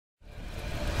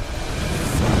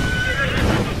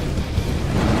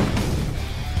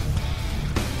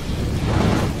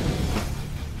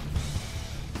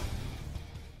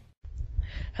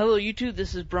Hello YouTube,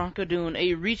 this is Bronco doing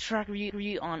a racetrack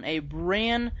review on a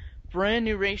brand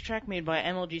new racetrack made by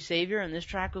MLG Savior, and this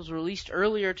track was released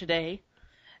earlier today.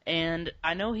 And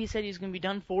I know he said he's going to be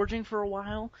done forging for a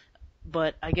while,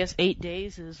 but I guess 8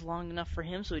 days is long enough for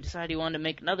him, so he decided he wanted to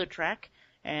make another track.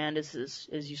 And as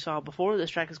you saw before,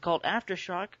 this track is called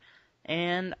Aftershock,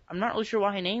 and I'm not really sure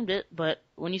why he named it, but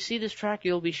when you see this track,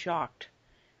 you'll be shocked.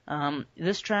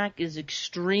 This track is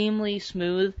extremely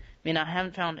smooth. I mean, I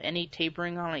haven't found any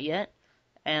tapering on it yet,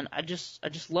 and I just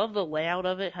love the layout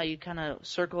of it, how you kind of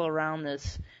circle around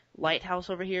this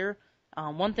lighthouse over here.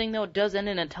 One thing though, it does end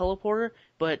in a teleporter,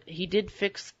 but he did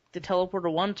fix the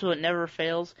teleporter, one, so it never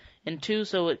fails, and two,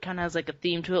 so it kind of has like a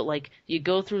theme to it, like you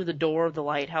go through the door of the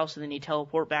lighthouse and then you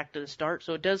teleport back to the start,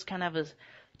 so it does kind of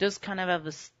have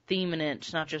a theme in it.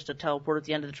 It's not just a teleport at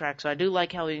the end of the track, so I do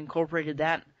like how he incorporated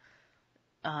that.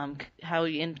 How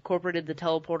he incorporated the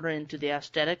teleporter into the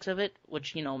aesthetics of it,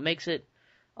 which, you know, makes it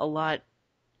a lot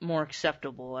more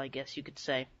acceptable, I guess you could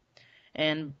say.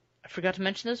 And I forgot to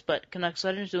mention this, but Canucks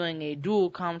Legend's doing a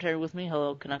dual commentary with me.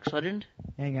 Hello, Canucks Legend.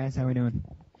 Hey guys, how we doing?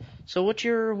 So what's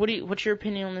your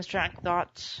opinion on this track?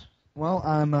 Thoughts? Well,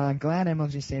 I'm glad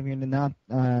MLG Savior did not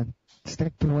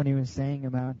stick to what he was saying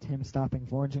about him stopping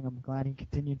forging. I'm glad he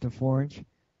continued to forge.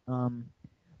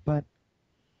 But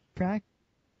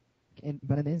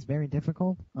it is very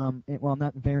difficult. Well,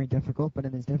 not very difficult, but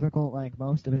it is difficult like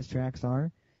most of his tracks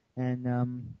are.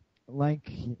 And,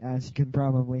 like, as you can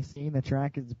probably see, the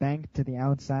track is banked to the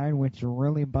outside, which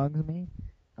really bugs me.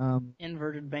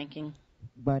 Inverted banking.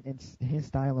 But it's his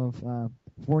style of,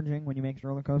 forging when he makes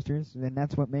roller coasters, and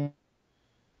that's what made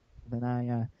it.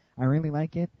 And I really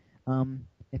like it.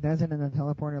 It doesn't in a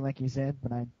teleporter like you said,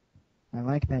 but I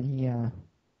like that he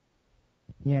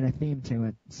had a theme to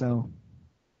it, so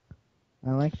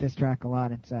I like this track a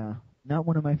lot. It's not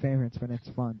one of my favorites, but it's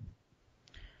fun.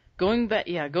 Going back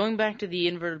to the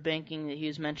inverted banking that he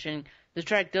was mentioning, this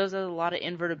track does have a lot of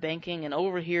inverted banking, and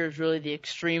over here is really the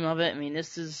extreme of it. I mean,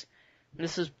 this is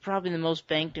probably the most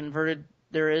banked inverted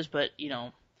there is, but you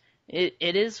know,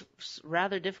 it is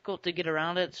rather difficult to get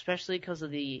around it, especially because of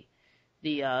the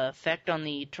effect on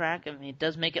the track. I mean, it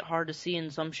does make it hard to see in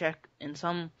some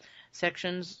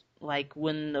sections. Like,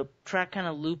 when the track kind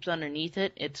of loops underneath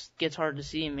it, it gets hard to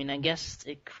see. I mean, I guess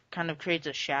it kind of creates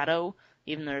a shadow,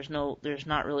 even though there's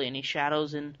not really any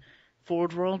shadows in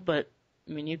Forge World, but,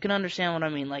 I mean, you can understand what I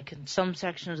mean. Like, in some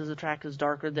sections of the track is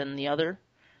darker than the other.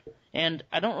 And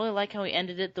I don't really like how he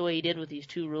ended it the way he did with these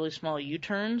two really small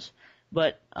U-turns,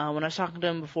 but when I was talking to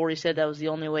him before, he said that was the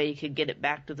only way he could get it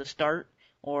back to the start,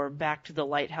 or back to the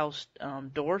lighthouse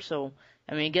door, so,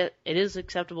 I mean, it is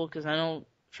acceptable, because I know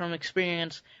from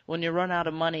experience, when you run out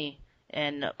of money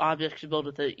and objects to build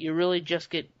with it, you really just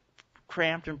get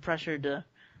cramped and pressured to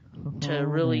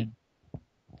really... Man.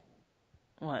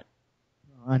 What?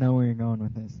 I know where you're going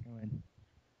with this. Go ahead.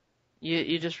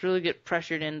 You just really get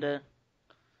pressured into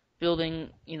building,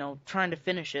 you know, trying to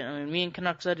finish it. I mean, me and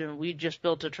Canucks Legend, we just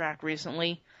built a track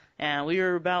recently, and we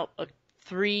were about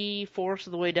 3/4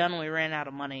 of the way done, and we ran out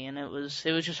of money, and it was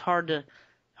just hard to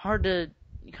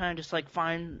kind of just like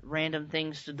find random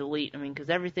things to delete. I mean, because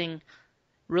everything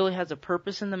really has a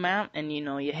purpose in the map, and you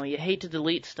know, you hate to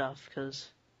delete stuff, because...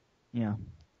 Yeah.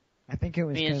 I think it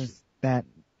was because that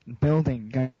building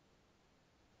got...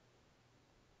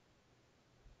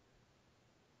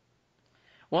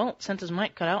 Well, since his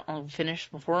mic cut out, I'll finish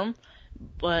before him.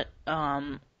 But,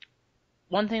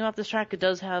 one thing about this track, it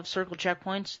does have circle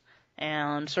checkpoints,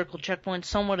 and circle checkpoints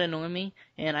somewhat annoy me,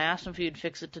 and I asked him if he would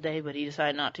fix it today, but he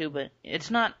decided not to. But it's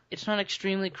not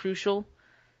extremely crucial.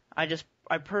 I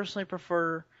personally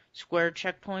prefer square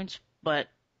checkpoints, but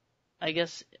I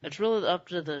guess it's really up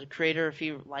to the creator if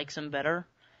he likes them better.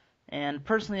 And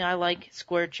personally, I like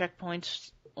square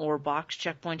checkpoints or box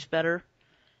checkpoints better,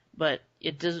 but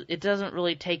it doesn't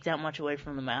really take that much away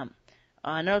from the map.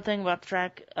 Another thing about the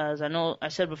track, as I know I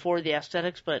said before, the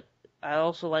aesthetics, but I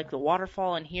also like the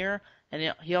waterfall in here,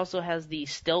 and he also has the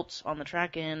stilts on the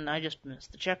track, and I just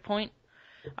missed the checkpoint.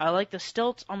 I like the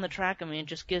stilts on the track. I mean, it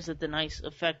just gives it the nice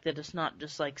effect that it's not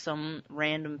just like some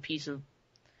random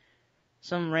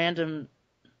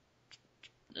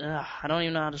I don't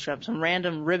even know how to describe it, some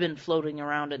random ribbon floating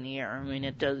around in the air. I mean,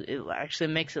 it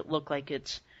actually makes it look like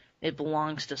it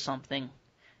belongs to something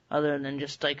other than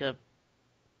just like a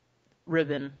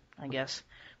ribbon, I guess.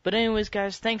 But anyways,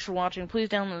 guys, thanks for watching. Please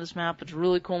download this map. It's a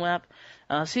really cool map.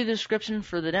 See the description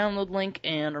for the download link,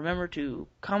 and remember to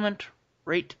comment,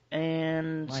 rate,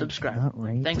 and subscribe. Not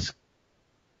rate. Thanks.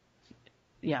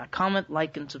 Yeah, comment,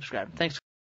 like, and subscribe. Thanks.